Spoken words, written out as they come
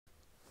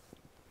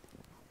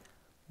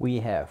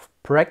We have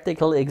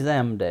practical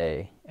exam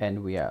day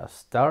and we are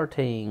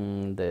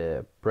starting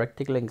the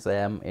practical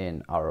exam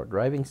in our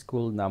driving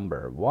school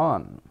number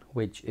 1,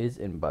 which is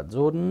in Bad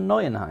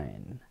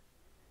Soden-Neuenhain.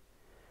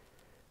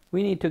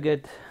 We need to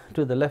get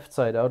to the left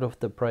side out of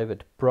the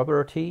private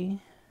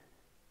property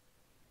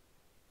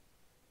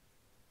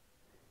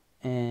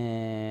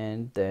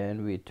and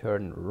then we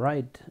turn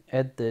right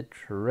at the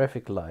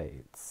traffic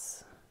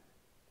lights.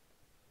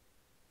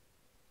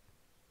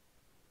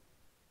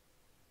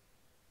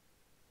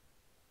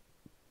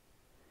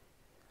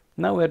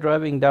 Now we're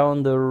driving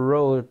down the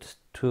road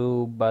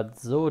to Bad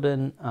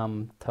Soden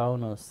am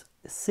Taunus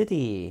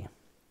city.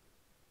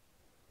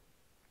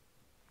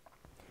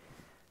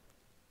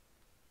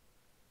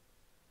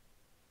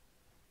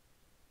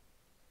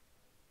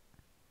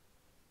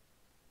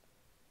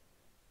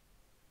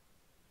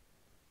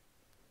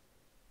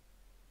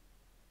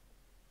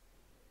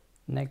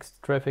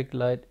 Next traffic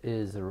light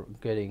is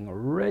getting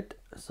red,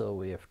 so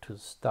we have to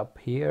stop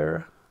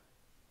here.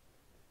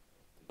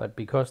 But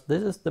because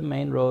this is the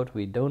main road,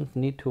 we don't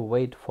need to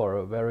wait for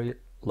a very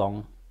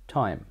long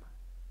time.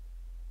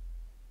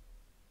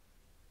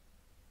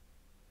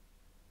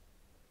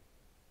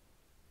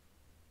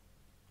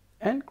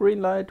 And green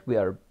light, we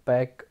are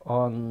back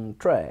on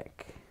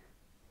track.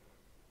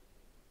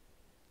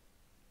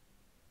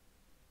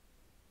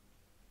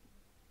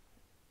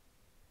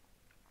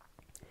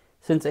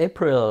 Since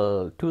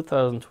April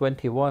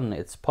 2021,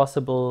 it's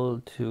possible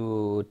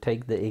to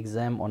take the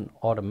exam on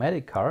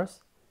automatic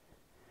cars.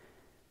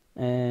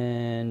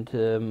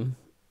 And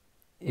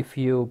if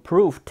you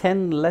prove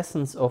 10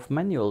 lessons of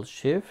manual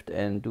shift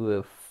and do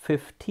a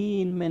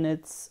 15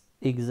 minutes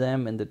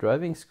exam in the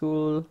driving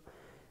school,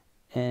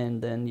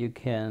 and then you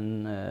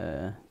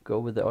can go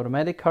with the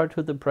automatic car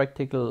to the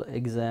practical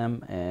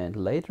exam, and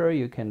later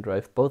you can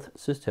drive both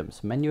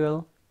systems,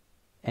 manual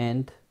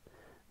and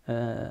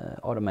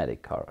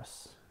automatic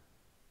cars.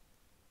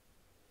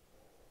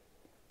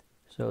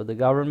 So the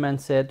government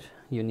said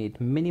you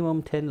need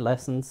minimum 10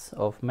 lessons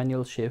of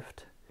manual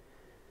shift.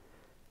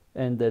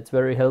 And that's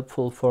very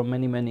helpful for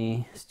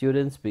many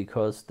students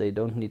because they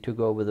don't need to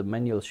go with a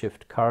manual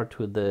shift car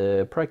to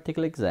the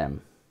practical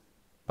exam.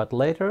 But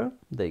later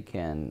they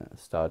can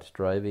start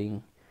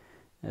driving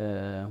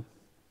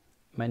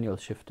manual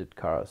shifted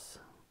cars.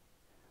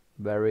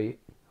 Very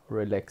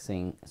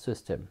relaxing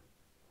system.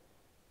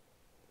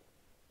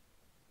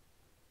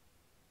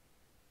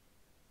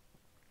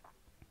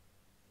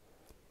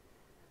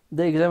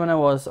 The examiner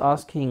was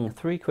asking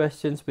 3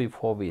 questions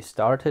before we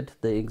started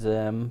the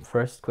exam.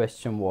 First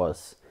question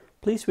was,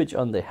 please switch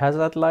on the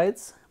hazard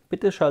lights.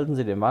 Bitte schalten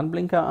Sie den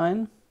Warnblinker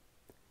ein.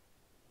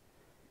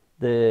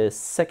 The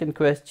second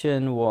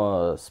question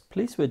was,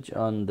 please switch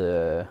on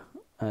the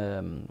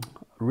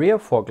rear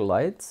fog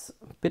lights.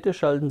 Bitte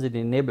schalten Sie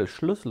die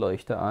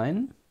Nebelschlussleuchte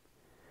ein.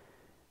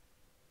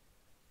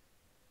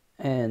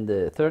 And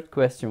the third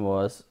question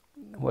was,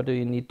 what do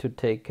you need to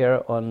take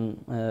care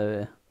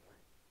on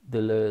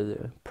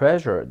the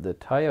pressure, the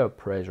tire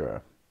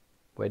pressure?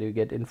 Where do you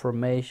get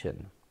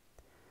information?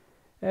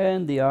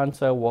 And the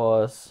answer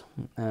was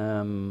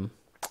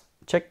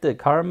check the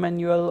car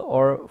manual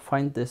or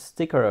find the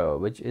sticker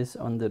which is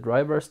on the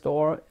driver's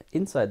door,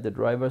 inside the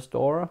driver's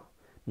door,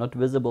 not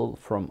visible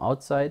from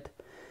outside.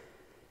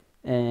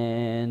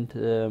 And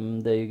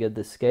there you get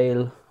the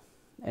scale.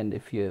 And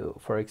if you,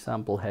 for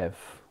example, have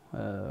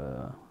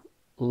a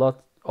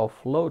lot of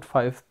load,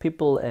 5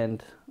 people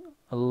and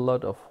a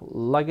lot of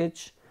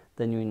luggage,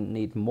 then you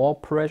need more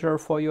pressure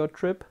for your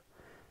trip.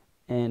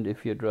 And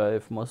if you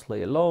drive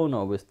mostly alone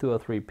or with 2 or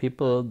 3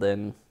 people,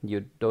 then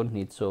you don't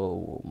need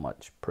so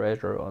much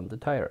pressure on the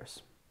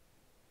tires.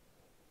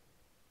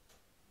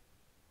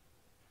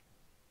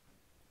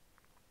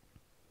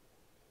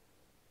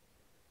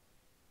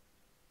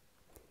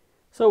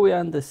 So we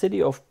are in the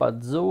city of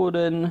Bad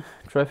Soden.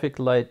 Traffic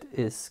light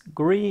is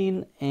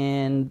green,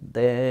 and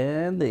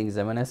then the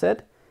examiner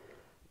said,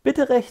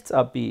 bitte rechts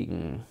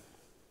abbiegen.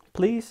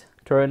 Please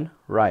turn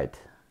right.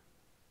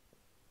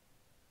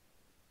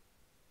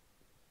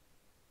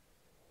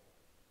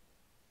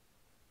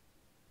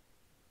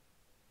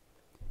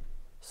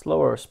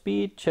 Slower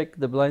speed, check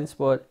the blind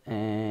spot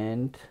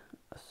and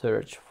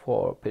search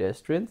for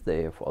pedestrians.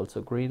 They have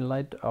also green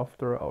light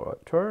after our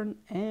turn,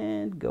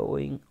 and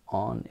going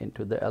on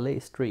into the LA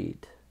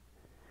street.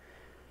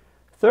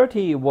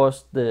 30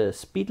 was the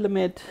speed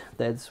limit.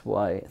 That's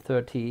why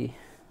 30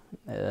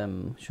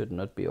 should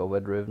not be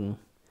overdriven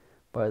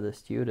by the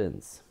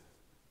students.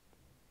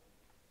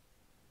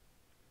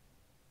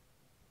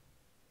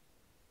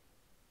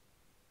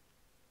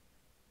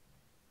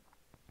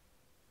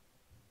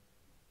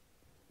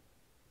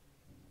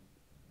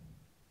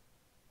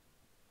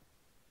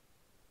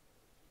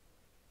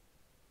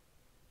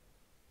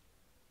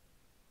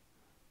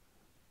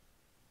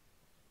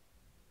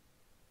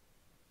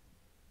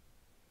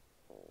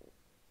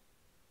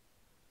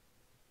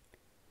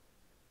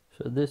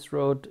 So this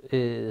road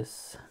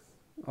is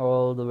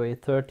all the way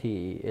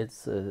 30.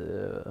 It's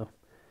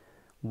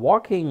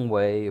walking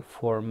way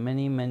for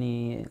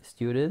many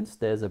students.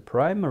 There's a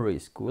primary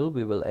school.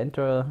 We will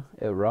enter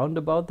a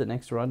roundabout. The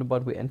next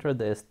roundabout we enter,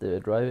 there's the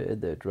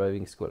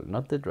driving school,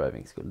 not the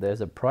driving school.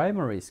 There's a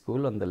primary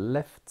school on the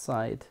left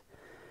side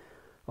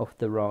of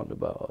the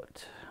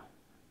roundabout.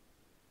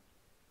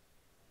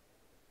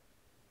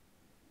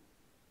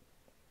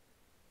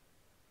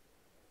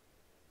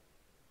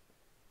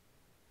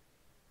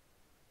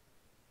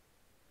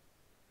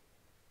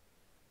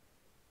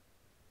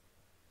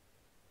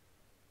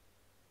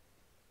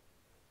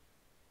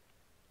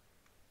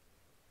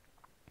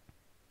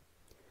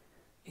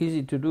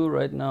 Easy to do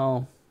right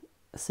now.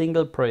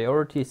 Single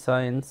priority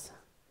signs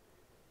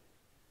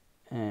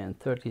and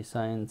 30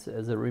 signs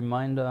as a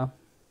reminder.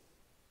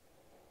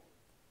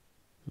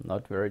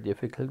 Not very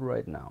difficult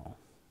right now.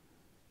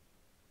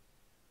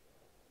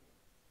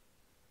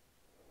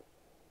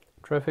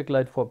 Traffic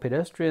light for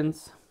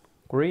pedestrians,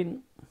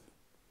 green.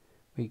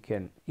 We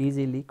can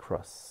easily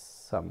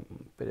cross.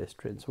 Some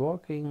pedestrians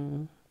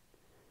walking.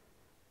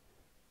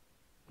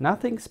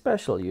 Nothing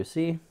special, you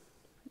see.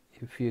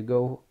 If you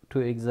go to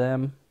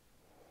exam,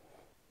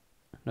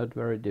 not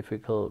very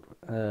difficult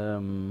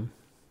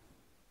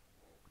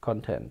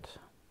content.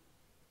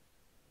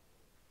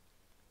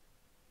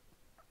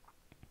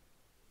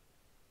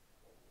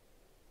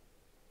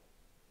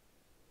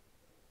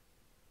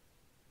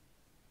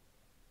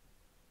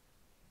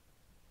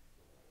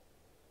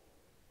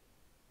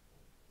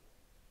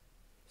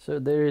 So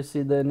there you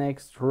see the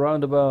next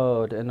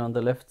roundabout, and on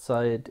the left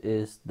side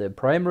is the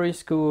primary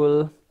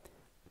school.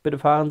 Bitte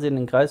fahren Sie in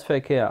den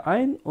Kreisverkehr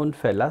ein und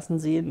verlassen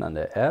Sie ihn an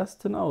der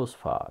ersten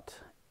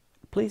Ausfahrt.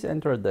 Please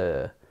enter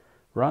the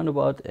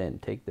roundabout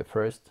and take the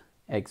first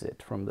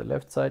exit. From the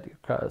left side, your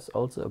car is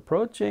also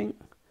approaching,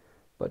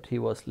 but he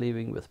was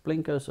leaving with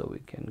blinker, so we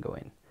can go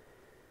in.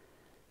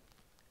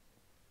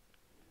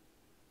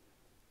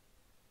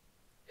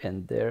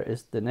 And there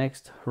is the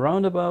next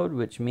roundabout,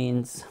 which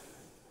means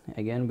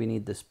again we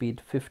need the speed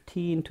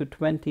 15 to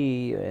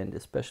 20, and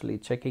especially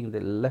checking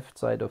the left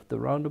side of the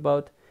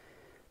roundabout.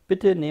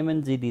 Bitte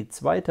nehmen Sie die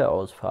zweite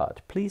Ausfahrt.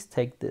 Please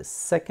take the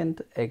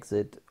second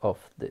exit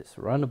of this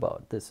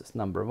roundabout. This is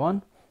number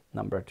 1.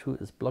 Number 2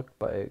 is blocked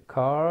by a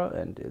car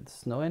and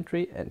it's no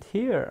entry. And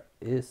here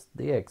is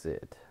the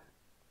exit.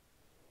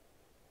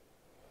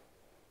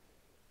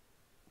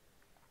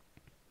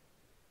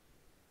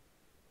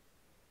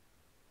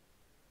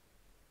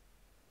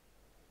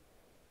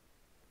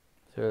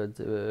 So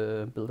it's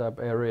a built-up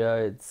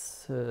area.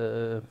 It's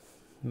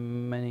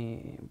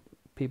many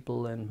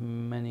people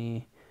and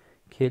many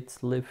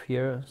kids live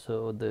here,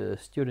 so the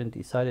student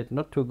decided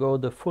not to go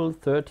the full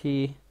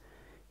 30.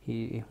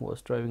 He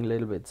was driving a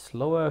little bit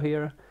slower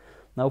here.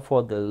 Now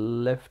for the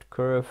left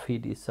curve he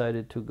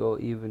decided to go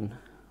even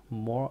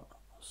more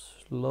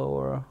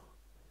slower.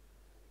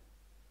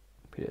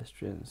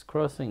 Pedestrians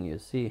crossing, you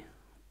see,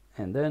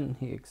 and then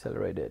he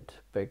accelerated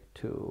back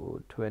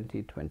to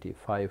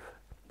 20-25.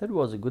 That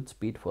was a good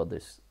speed for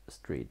this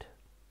street.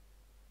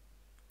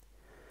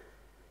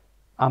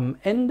 Am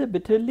Ende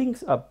bitte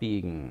links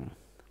abbiegen.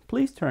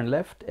 Please turn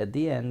left at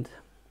the end.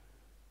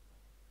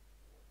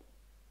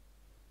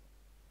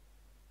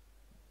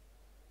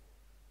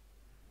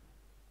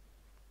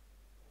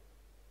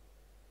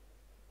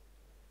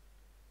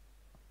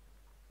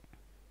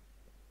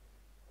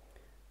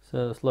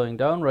 So slowing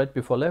down right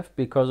before left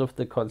because of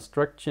the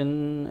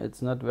construction.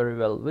 It's not very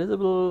well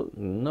visible.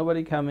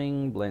 Nobody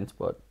coming. Blind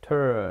spot,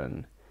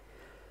 turn.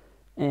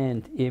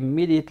 And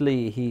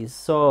immediately he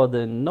saw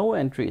the no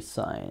entry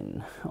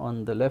sign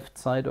on the left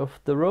side of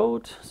the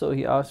road. So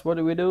he asked, what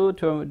do we do?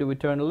 Do we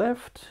turn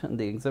left? And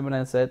the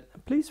examiner said,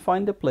 please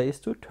find a place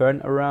to turn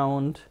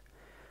around.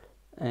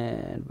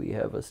 And we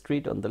have a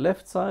street on the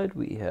left side.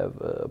 We have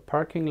a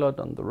parking lot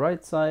on the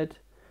right side.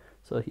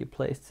 So he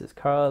placed his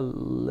car a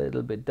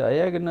little bit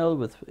diagonal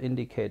with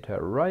indicator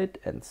right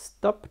and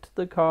stopped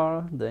the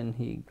car. Then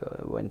he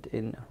went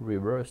in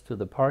reverse to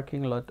the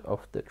parking lot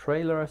of the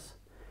trailers.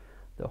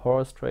 The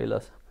horse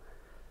trailers,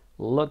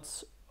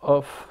 lots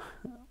of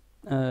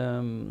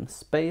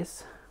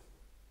space.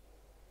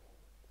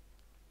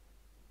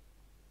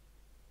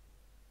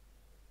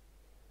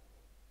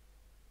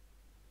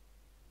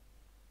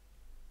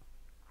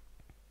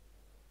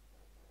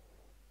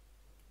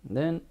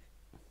 Then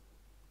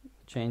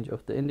change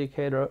of the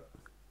indicator,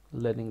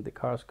 letting the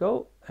cars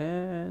go,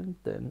 and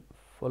then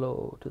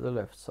follow to the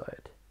left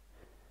side.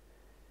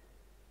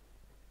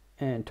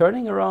 And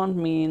turning around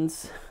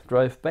means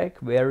drive back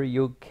where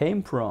you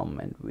came from,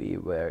 and we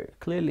were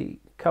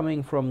clearly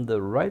coming from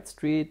the right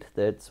street.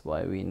 That's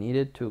why we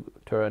needed to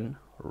turn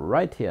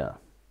right here.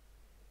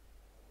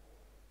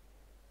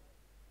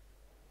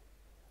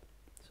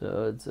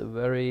 So it's a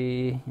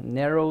very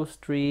narrow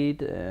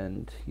street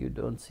and you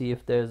don't see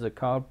if there's a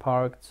car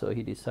parked, so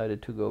he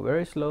decided to go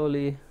very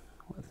slowly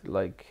with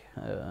like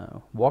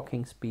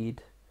walking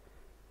speed.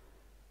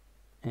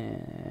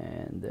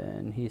 And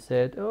then he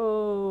said,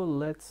 oh,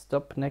 let's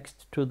stop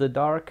next to the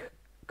dark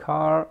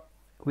car.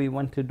 We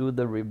want to do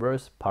the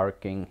reverse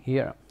parking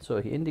here.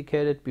 So he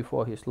indicated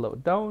before he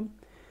slowed down.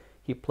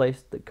 He He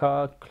placed the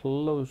car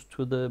close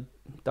to the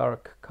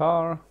dark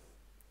car,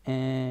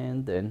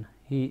 and then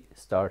he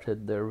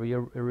started the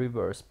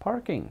reverse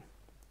parking.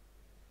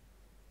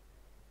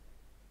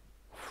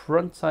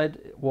 Front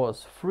side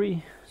was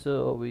free,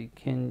 so we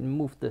can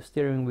move the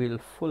steering wheel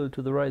full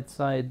to the right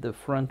side. The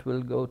front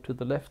will go to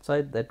the left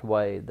side. That's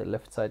why the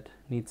left side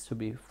needs to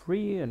be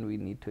free, and we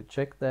need to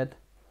check that.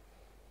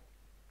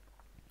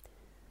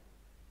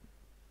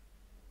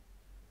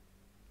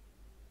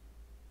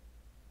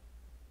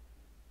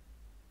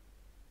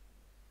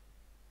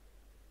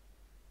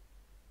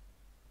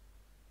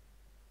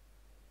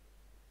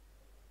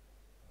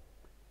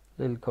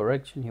 Little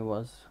correction, he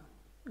was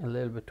a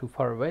little bit too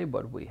far away,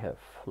 but we have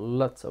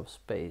lots of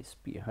space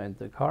behind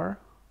the car.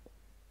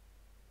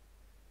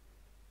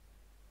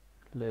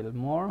 A little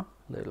more,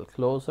 a little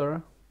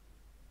closer.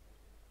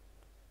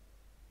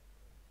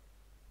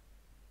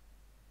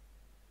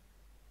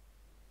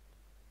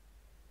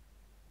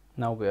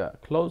 Now we are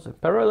close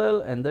and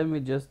parallel, and then we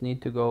just need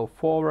to go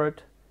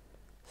forward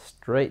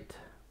straight.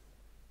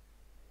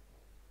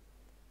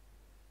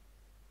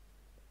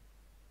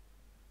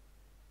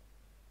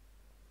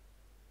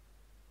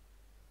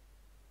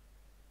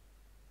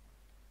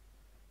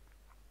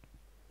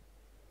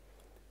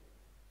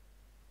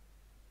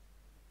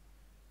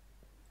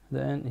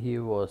 Then he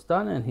was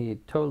done, and he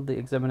told the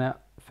examiner,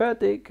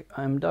 "Fertig,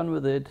 I'm done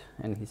with it."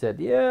 And he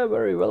said, "Yeah,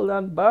 very well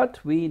done, but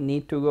we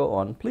need to go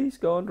on. Please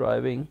go on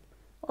driving."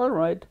 All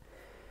right.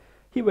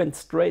 He went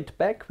straight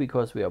back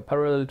because we are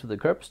parallel to the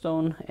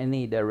curbstone.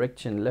 Any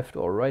direction left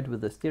or right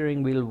with the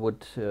steering wheel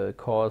would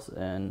cause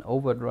an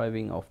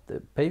overdriving of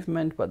the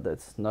pavement, but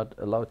that's not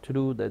allowed to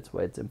do. That's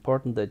why it's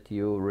important that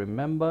you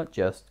remember,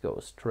 just go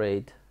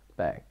straight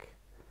back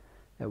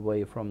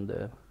away from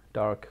the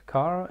dark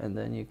car, and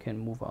then you can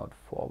move out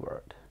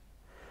forward.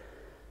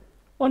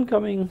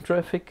 Oncoming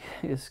traffic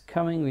is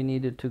coming. We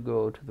needed to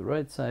go to the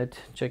right side,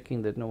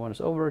 checking that no one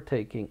is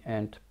overtaking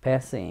and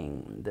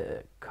passing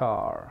the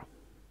car.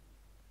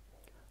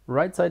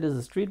 Right side is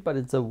a street, but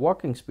it's a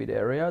walking speed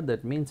area.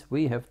 That means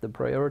we have the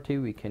priority.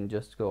 We can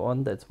just go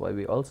on. That's why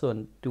we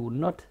also do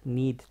not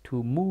need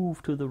to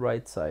move to the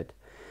right side.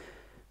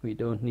 We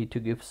don't need to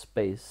give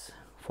space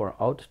for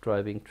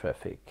out-driving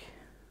traffic.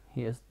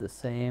 Here's the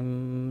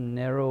same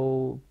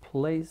narrow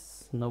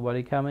place,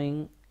 nobody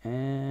coming,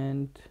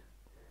 and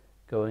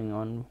going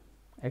on,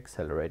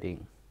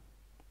 accelerating.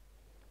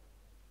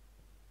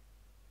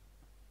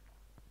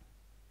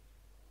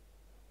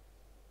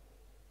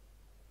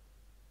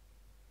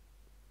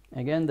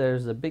 Again,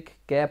 there's a big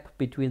gap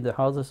between the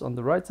houses on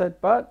the right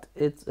side, but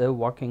it's a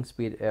walking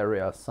speed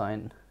area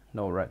sign,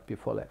 no right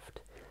before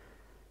left.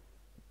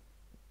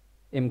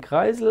 Im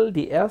Kreisel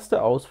die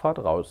erste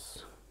Ausfahrt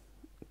raus.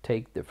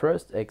 Take the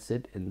first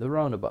exit in the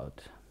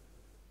roundabout.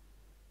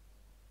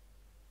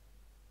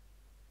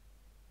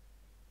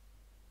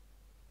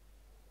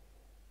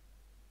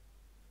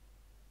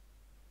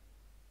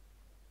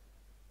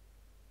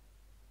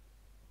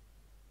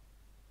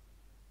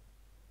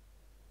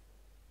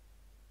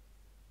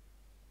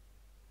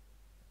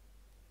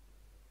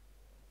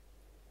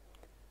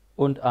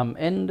 Und am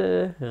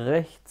Ende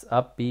rechts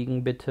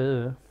abbiegen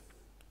bitte.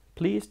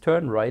 Please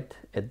turn right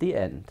at the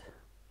end.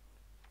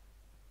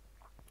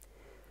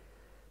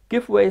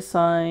 Giveaway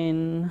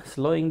sign,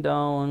 slowing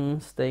down,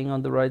 staying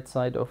on the right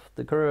side of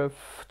the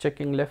curve,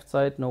 checking left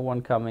side, no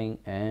one coming,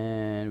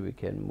 and we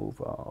can move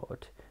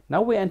out.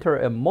 Now we enter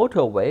a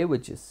motorway,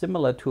 which is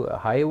similar to a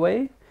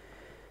highway.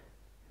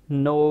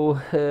 No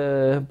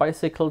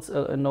bicycles,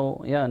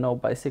 no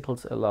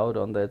bicycles allowed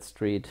on that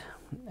street.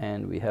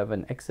 And we have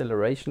an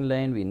acceleration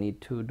lane. We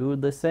need to do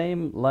the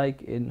same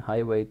like in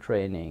highway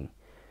training.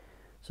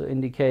 So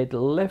indicate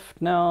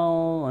left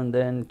now, and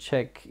then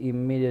check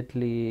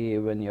immediately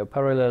when you're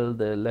parallel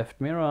the left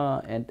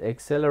mirror and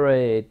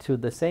accelerate to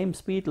the same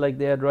speed like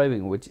they are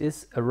driving, which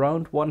is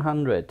around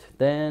 100.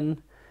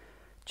 Then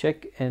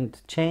check and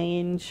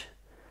change,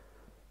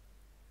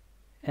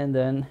 and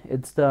then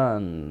it's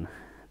done.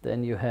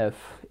 Then you have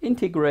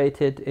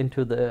integrated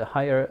into the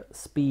higher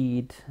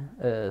speed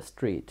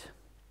street.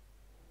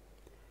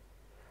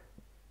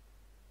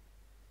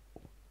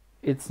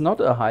 It's not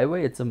a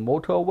highway, it's a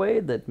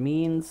motorway. That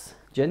means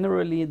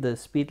generally the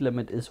speed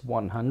limit is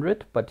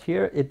 100, but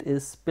here it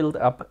is built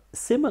up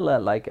similar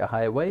like a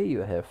highway.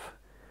 You have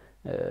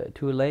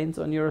 2 lanes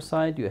on your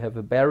side, you have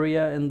a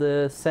barrier in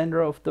the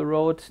center of the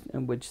road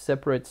which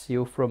separates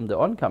you from the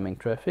oncoming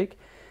traffic,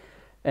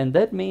 and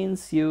that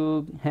means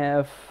you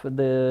have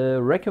the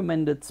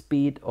recommended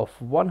speed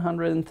of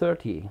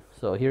 130.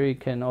 So here you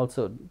can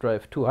also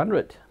drive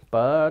 200,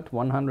 but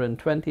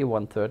 120,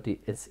 130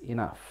 is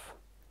enough.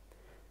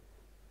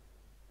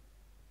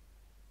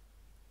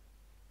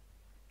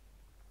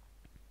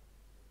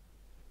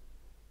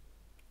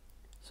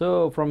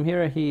 So from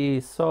here he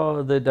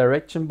saw the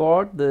direction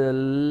board. The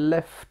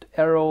left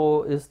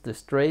arrow is the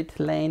straight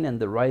lane and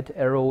the right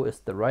arrow is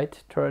the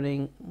right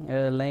turning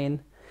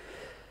lane.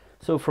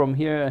 So from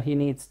here he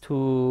needs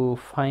to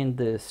find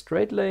the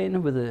straight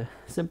lane with a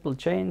simple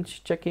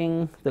change,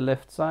 checking the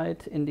left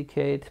side,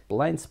 indicate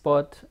blind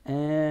spot,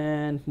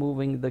 and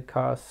moving the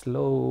car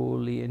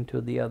slowly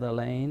into the other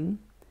lane.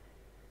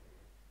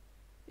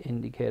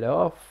 Indicator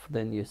off,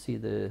 then you see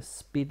the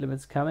speed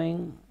limits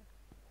coming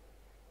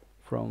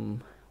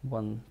from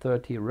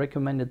 130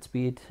 recommended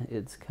speed,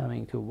 it's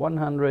coming to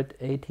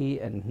 180,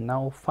 and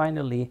now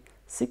finally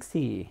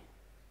 60.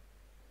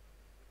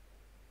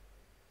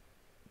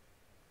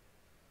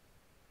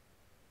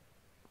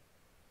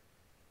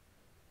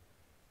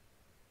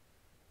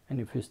 And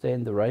if you stay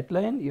in the right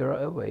lane, you're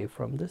away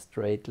from the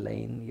straight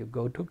lane. You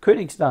go to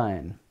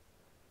Königstein.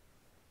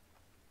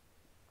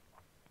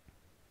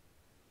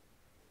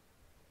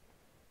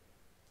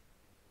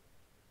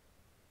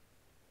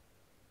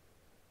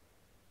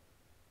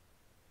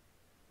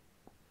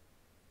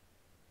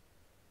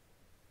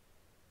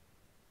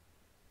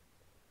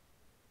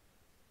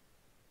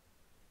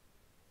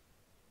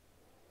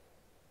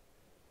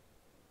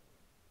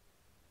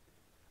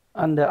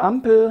 An der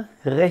Ampel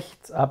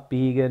rechts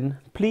abbiegen.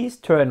 Please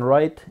turn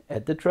right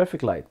at the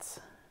traffic lights.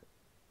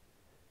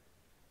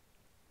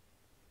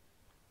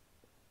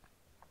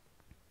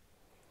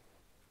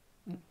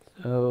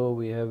 So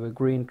we have a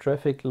green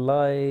traffic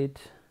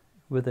light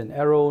with an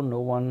arrow.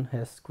 No one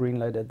has green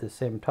light at the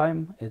same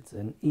time. It's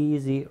an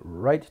easy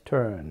right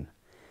turn.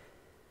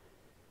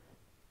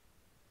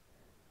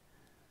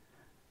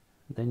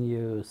 Then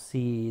you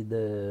see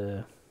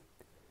the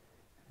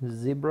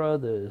zebra,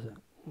 the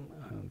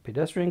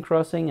pedestrian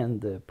crossing,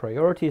 and the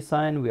priority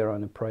sign. We are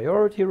on a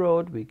priority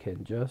road. We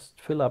can just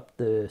fill up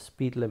the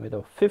speed limit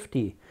of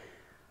 50.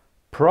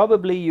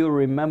 Probably you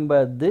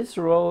remember this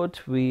road.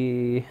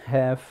 We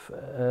have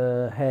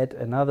had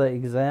another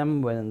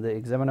exam when the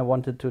examiner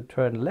wanted to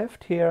turn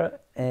left here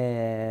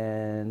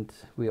and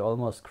we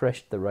almost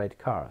crashed the right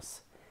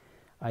cars.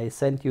 I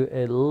sent you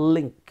a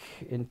link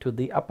into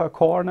the upper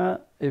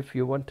corner. If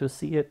you want to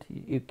see it,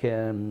 you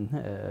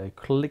can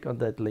click on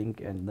that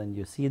link, and then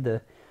you see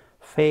the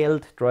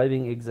failed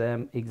driving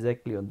exam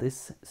exactly on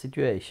this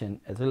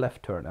situation as a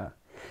left turner.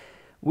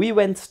 We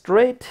went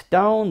straight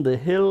down the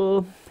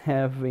hill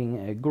having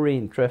a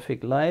green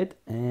traffic light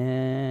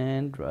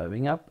and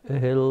driving up a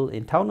hill.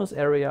 In Taunus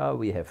area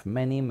we have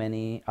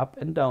many up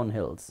and down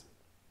hills.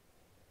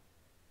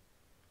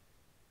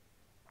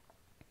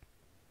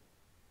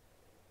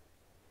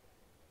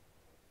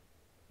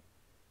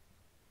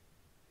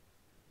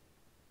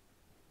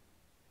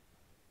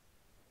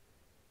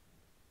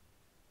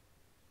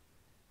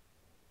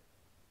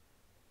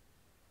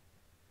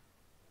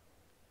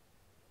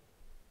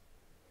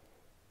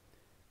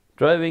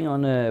 Driving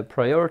on a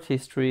priority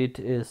street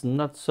is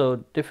not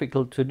so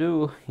difficult to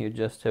do. You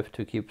just have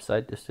to keep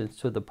sight distance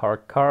to the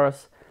parked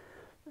cars.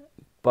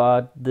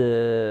 But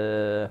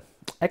the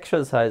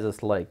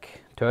exercises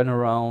like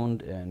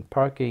turnaround and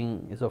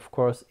parking is of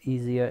course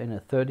easier in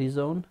a 30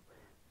 zone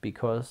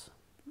because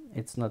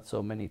it's not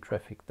so many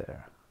traffic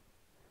there.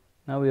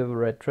 Now we have a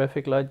red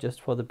traffic light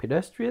just for the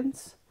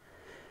pedestrians.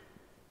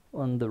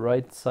 On the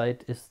right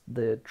side is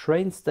the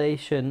train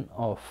station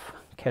of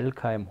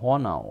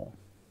Kelkheim-Hornau.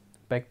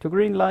 Back to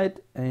green light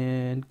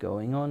and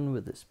going on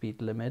with the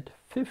speed limit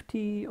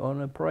 50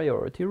 on a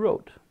priority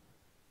road.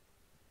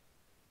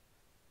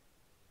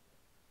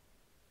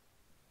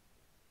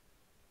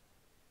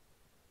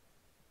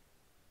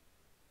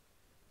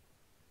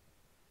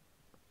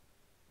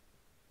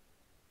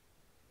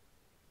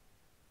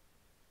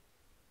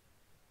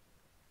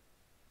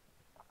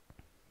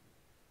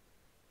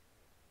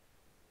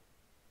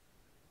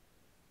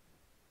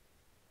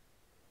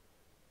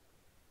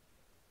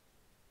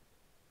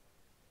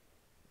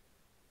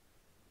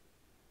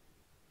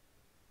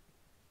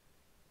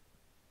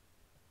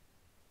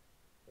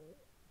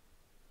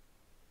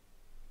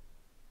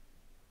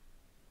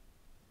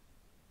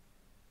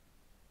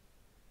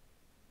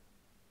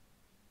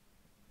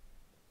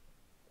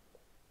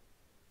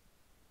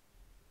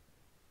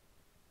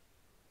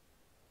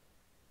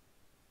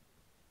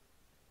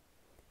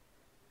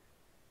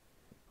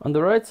 On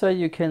the right side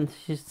you can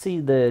see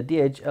the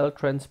DHL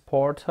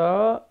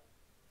transporter,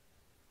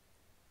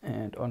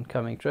 and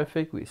oncoming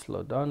traffic we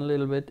slow down a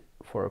little bit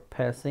for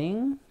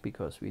passing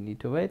because we need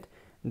to wait.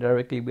 And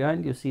directly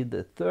behind you see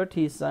the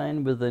 30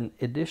 sign with an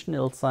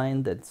additional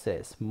sign that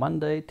says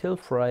Monday till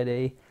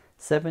Friday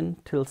 7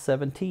 till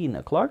 17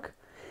 o'clock.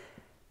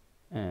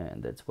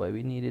 And that's why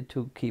we needed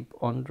to keep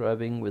on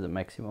driving with a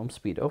maximum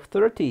speed of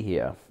 30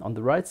 here. On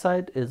the right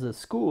side is a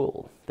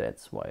school.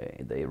 That's why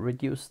they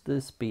reduced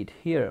the speed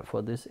here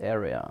for this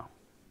area.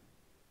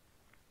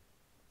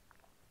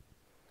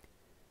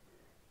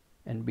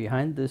 And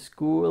behind the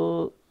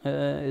school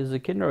is a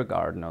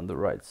kindergarten on the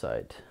right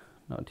side.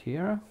 Not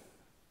here.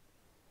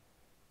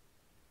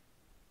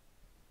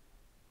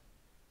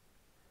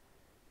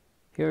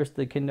 Here's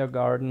the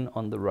kindergarten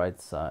on the right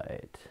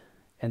side.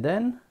 And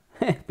then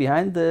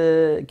behind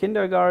the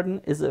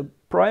kindergarten is a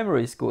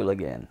primary school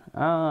again.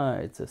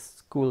 It's a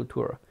school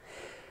tour.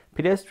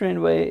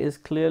 Pedestrian way is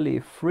clearly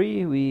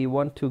free. We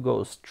want to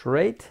go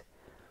straight.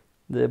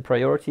 The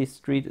priority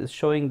street is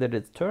showing that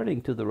it's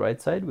turning to the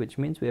right side, which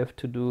means we have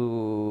to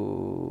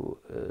do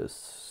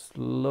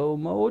slow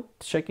mode,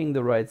 checking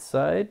the right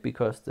side,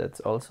 because that's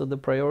also the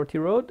priority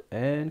road,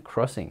 and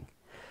crossing.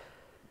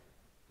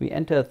 We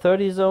enter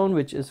 30 zone,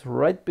 which is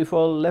right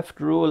before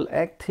left rule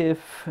active,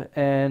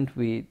 and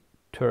we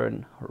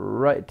turn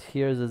right.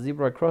 Here's a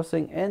zebra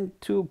crossing, and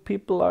two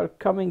people are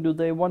coming. Do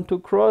they want to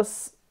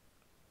cross?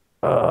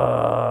 They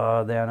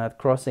are not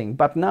crossing.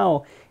 But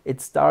now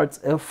it starts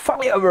a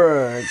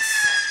fireworks.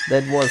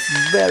 That was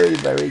very,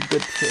 very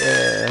good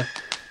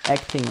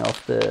acting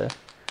of the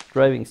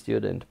driving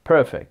student.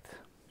 Perfect.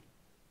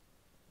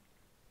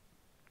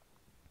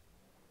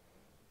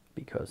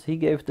 Because he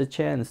gave the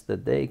chance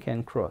that they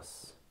can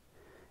cross.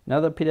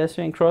 Another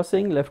pedestrian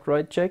crossing, left,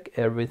 right, check,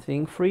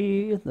 everything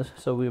free,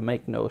 so we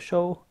make no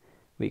show.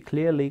 We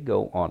clearly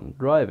go on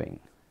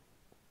driving.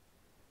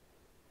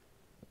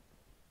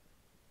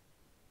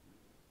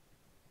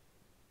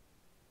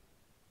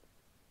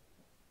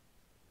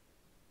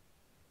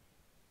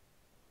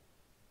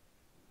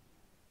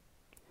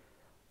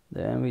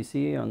 Then we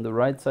see on the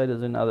right side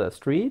is another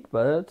street,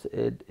 but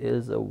it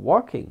is a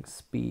walking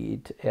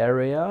speed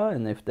area,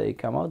 and if they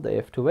come out, they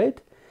have to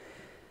wait.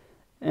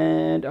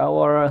 And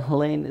our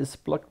lane is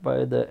blocked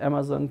by the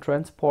Amazon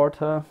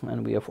transporter,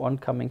 and we have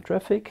oncoming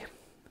traffic.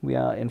 We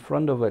are in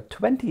front of a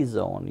 20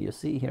 zone. You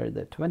see here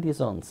the 20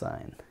 zone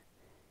sign.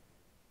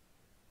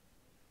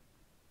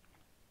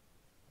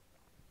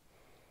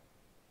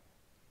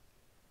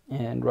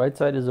 And right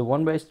side is a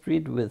one-way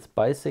street with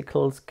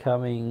bicycles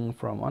coming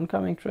from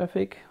oncoming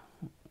traffic.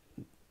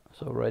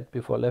 So right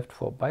before left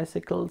for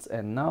bicycles,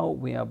 and now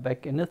we are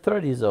back in the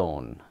 30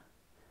 zone.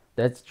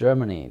 That's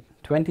Germany.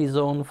 20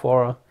 zone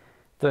for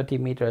 30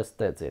 meters,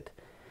 that's it.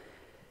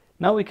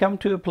 Now we come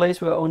to a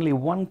place where only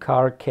one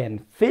car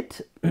can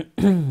fit.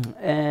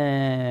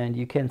 And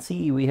you can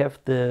see we have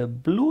the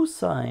blue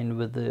sign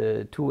with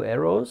the two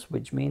arrows,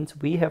 which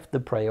means we have the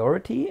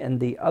priority, and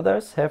the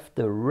others have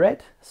the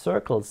red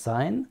circle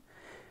sign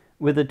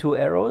with the two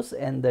arrows,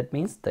 and that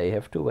means they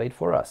have to wait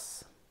for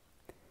us.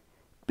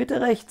 Bitte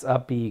rechts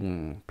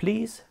abbiegen.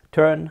 Please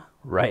turn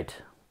right.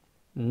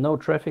 No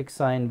traffic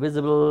sign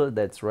visible.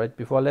 That's right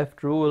before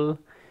left rule.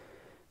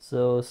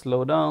 So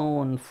slow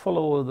down,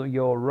 follow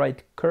your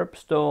right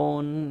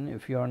curbstone.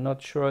 If you are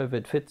not sure if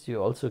it fits,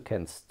 you also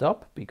can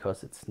stop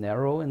because it's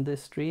narrow in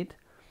this street.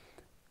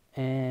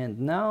 And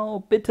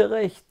now bitte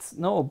rechts,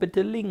 no,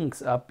 bitte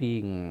links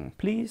abbiegen.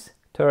 Please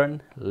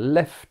turn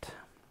left.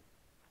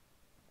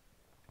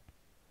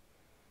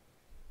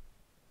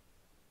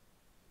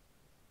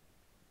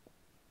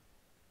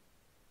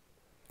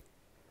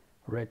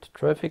 Red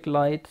traffic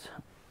light.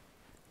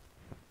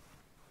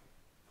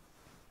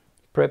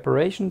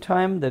 Preparation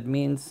time, that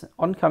means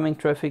oncoming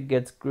traffic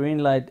gets green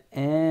light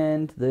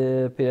and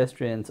the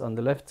pedestrians on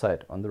the left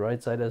side, on the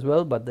right side as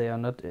well, but they are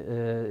not,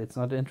 it's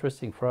not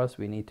interesting for us.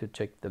 We need to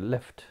check the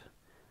left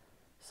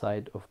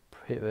side of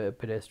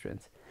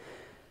pedestrians.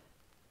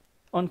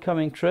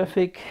 Oncoming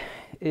traffic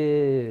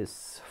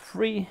is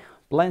free,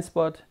 blind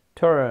spot,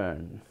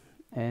 turn.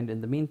 And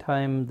in the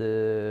meantime,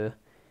 the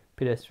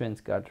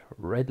pedestrians got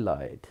red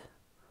light.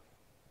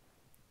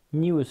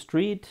 New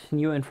street,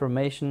 new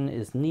information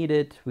is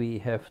needed. We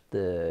have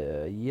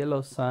the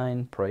yellow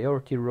sign,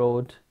 priority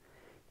road,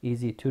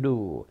 easy to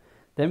do.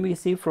 Then we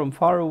see from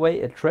far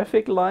away a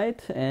traffic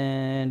light,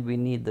 and we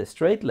need the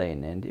straight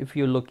lane. And if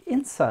you look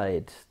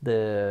inside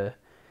the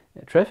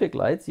traffic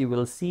lights, you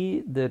will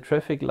see the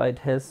traffic light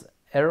has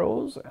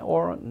arrows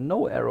or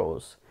no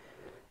arrows.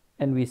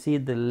 And we see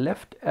the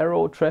left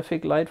arrow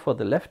traffic light for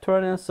the left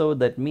turner, so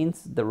that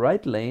means the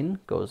right lane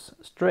goes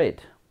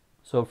straight.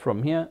 So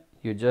from here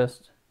you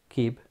just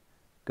keep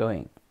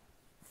going.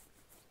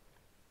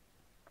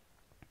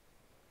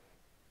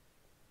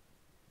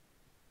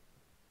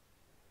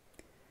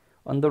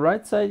 On the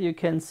right side you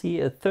can see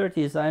a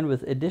 30 sign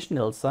with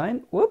additional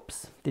sign.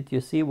 Whoops, did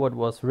you see what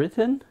was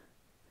written?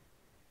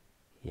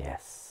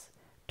 Yes,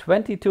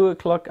 22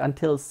 o'clock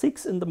until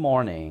 6 in the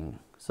morning.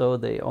 So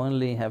they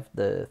only have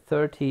the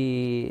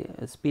 30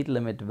 speed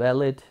limit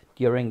valid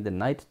during the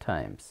night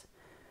times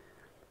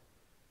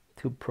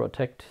to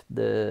protect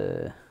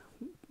the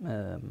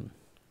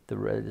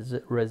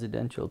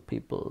residential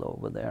people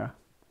over there.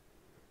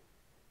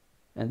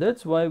 And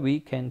that's why we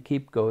can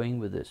keep going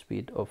with a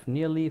speed of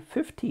nearly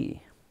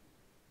 50.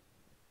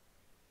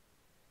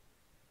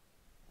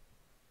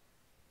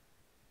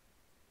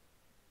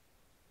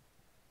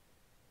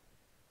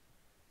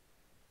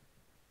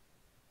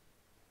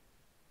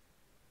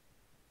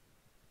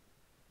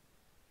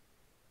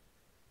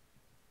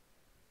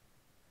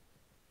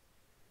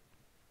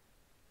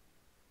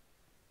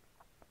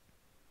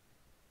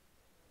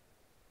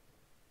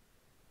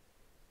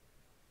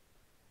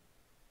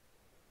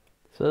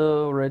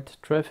 So red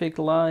traffic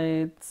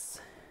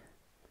lights,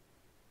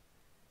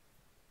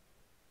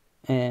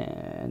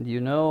 and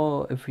you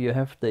know, if you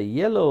have the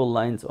yellow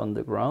lines on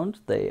the ground,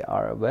 they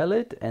are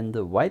valid and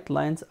the white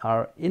lines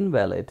are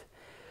invalid.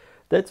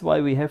 That's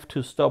why we have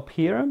to stop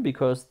here,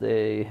 because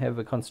they have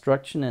a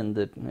construction and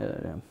the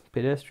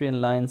pedestrian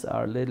lines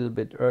are a little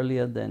bit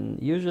earlier than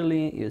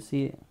usually. You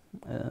see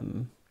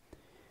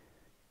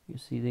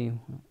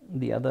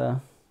the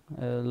other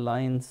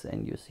lines,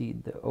 and you see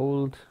the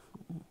old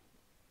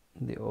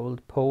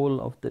pole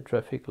of the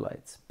traffic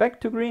lights. Back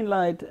to green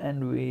light,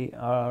 and we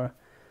are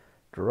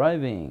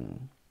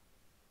driving.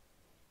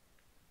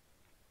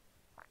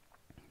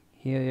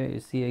 Here you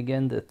see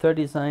again the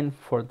 30 sign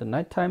for the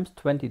night times,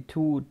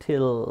 22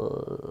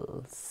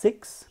 till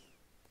 6.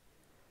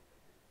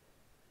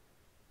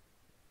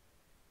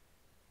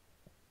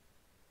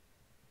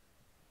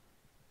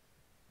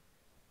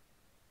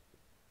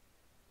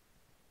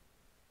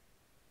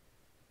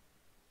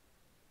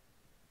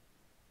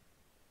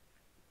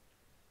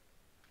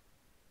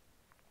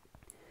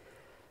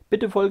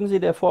 Bitte folgen Sie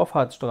der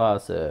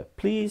Vorfahrtsstraße.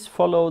 Please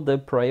follow the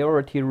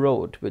priority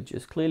road, which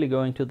is clearly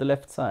going to the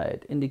left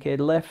side. Indicate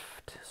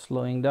left,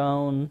 slowing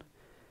down.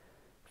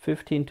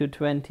 15 to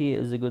 20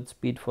 is a good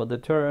speed for the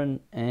turn,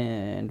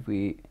 and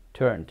we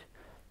turned.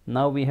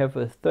 Now we have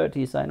a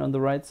 30 sign on the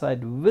right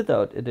side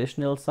without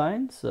additional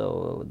sign,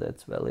 so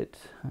that's valid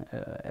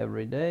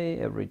every day,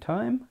 every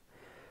time,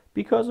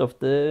 because of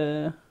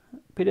the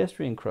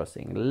pedestrian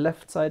crossing.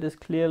 Left side is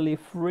clearly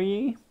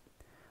free,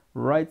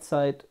 right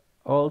side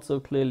also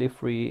clearly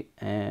free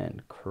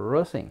and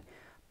crossing,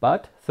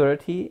 but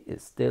 30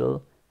 is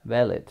still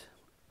valid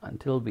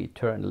until we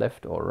turn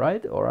left or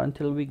right, or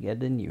until we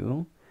get a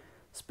new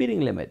speeding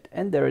limit.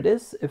 And there it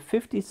is, a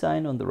 50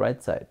 sign on the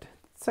right side.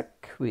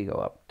 Zack, we go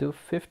up to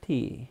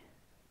 50.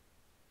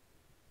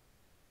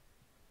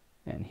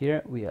 And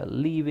here we are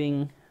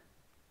leaving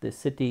the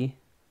city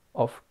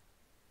of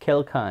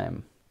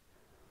Kelkheim.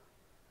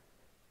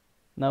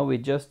 Now we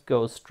just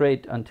go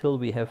straight until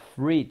we have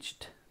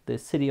reached the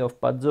city of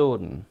Bad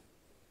Soden.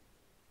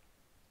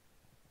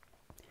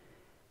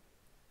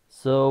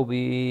 So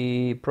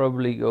we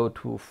probably go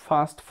to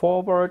fast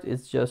forward.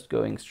 It's just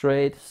going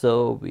straight,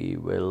 so we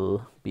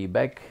will be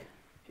back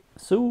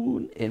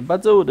soon in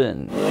Bad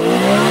Soden.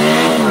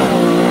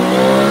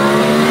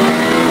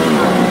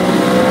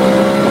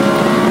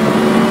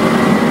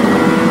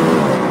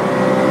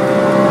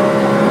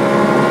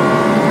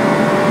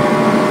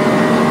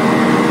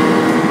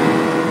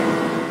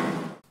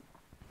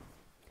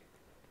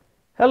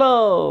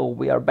 Hello,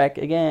 we are back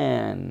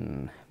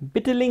again.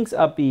 Bitte links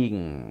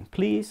abbiegen.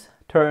 Please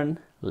turn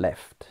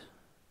left.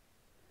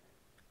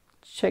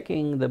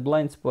 Checking the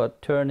blind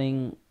spot,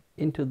 turning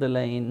into the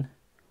lane,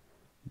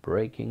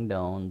 breaking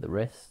down the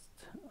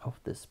rest of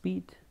the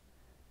speed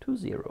to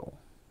 0.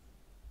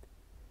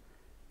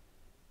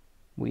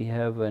 We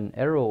have an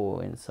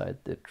arrow inside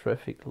the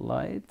traffic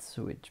lights,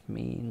 which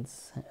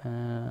means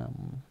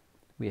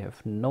we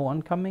have no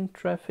oncoming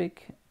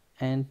traffic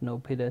and no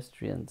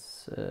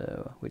pedestrians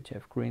which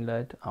have green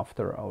light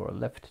after our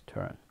left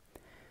turn.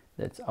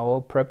 That's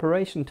our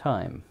preparation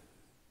time.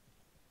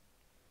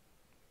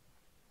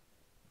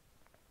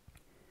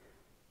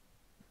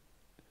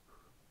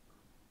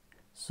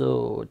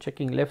 So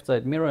checking left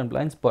side mirror and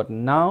blind spot.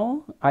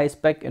 Now eyes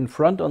back in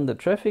front on the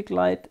traffic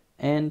light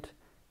and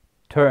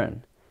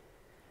turn.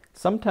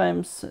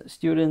 Sometimes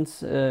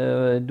students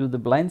do the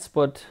blind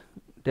spot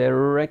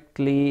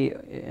directly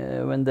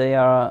when they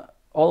are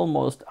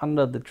almost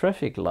under the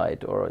traffic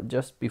light, or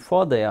just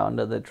before they are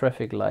under the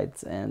traffic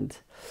lights, and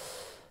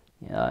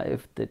yeah,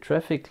 if the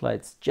traffic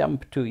lights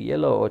jump to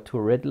yellow or to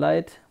red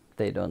light,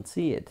 they don't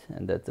see it,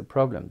 and that's a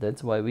problem.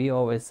 That's why we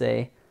always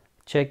say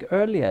check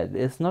earlier.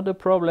 It's not a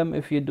problem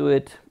if you do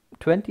it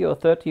 20 or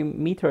 30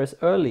 meters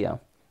earlier.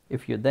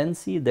 If you then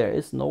see there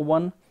is no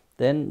one,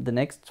 then the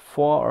next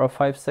 4 or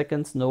 5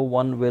 seconds no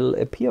one will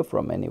appear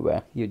from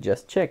anywhere. You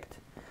just checked.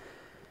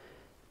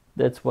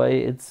 That's why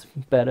it's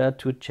better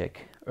to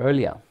check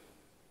earlier.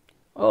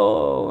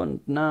 Oh,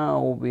 and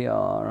now we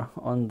are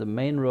on the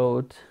main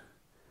road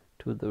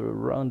to the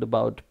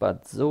roundabout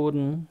Bad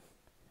Soden.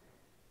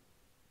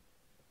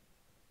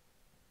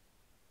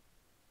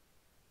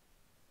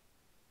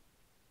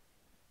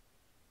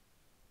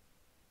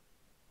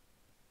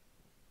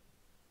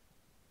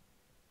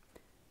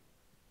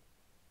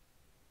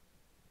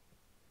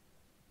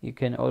 You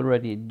can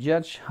already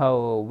judge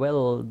how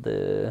well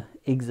the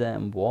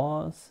exam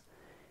was.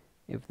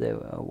 If there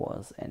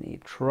was any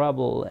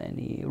trouble,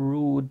 any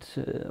rude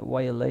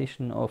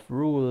violation of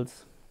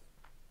rules,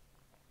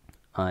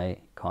 I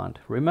can't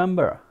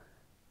remember.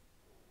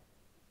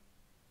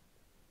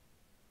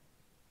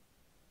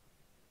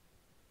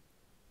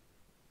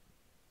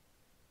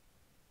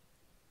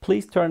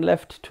 Please turn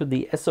left to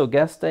the Esso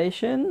gas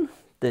station.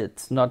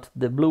 That's not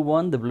the blue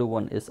one. The blue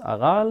one is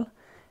Aral,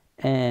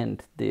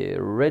 and the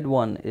red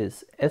one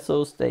is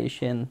Esso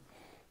station.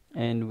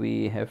 And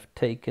we have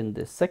taken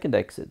the second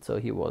exit, so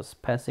he was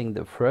passing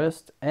the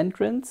first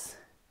entrance.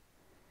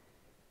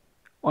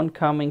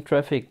 Oncoming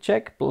traffic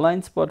check,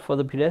 blind spot for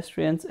the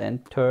pedestrians,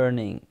 and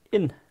turning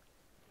in.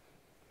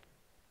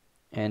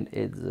 And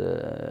it's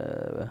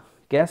a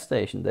gas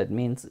station. That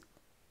means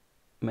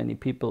many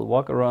people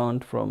walk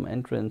around from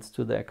entrance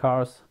to their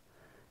cars.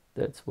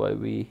 That's why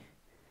we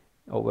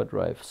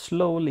Overdrive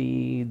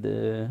slowly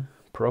the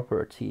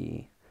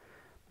property.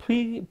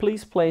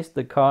 Please place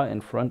the car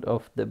in front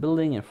of the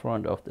building, in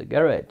front of the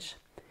garage.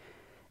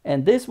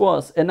 And this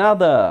was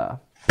another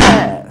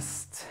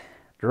passed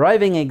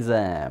driving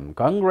exam.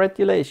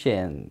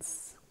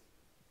 Congratulations!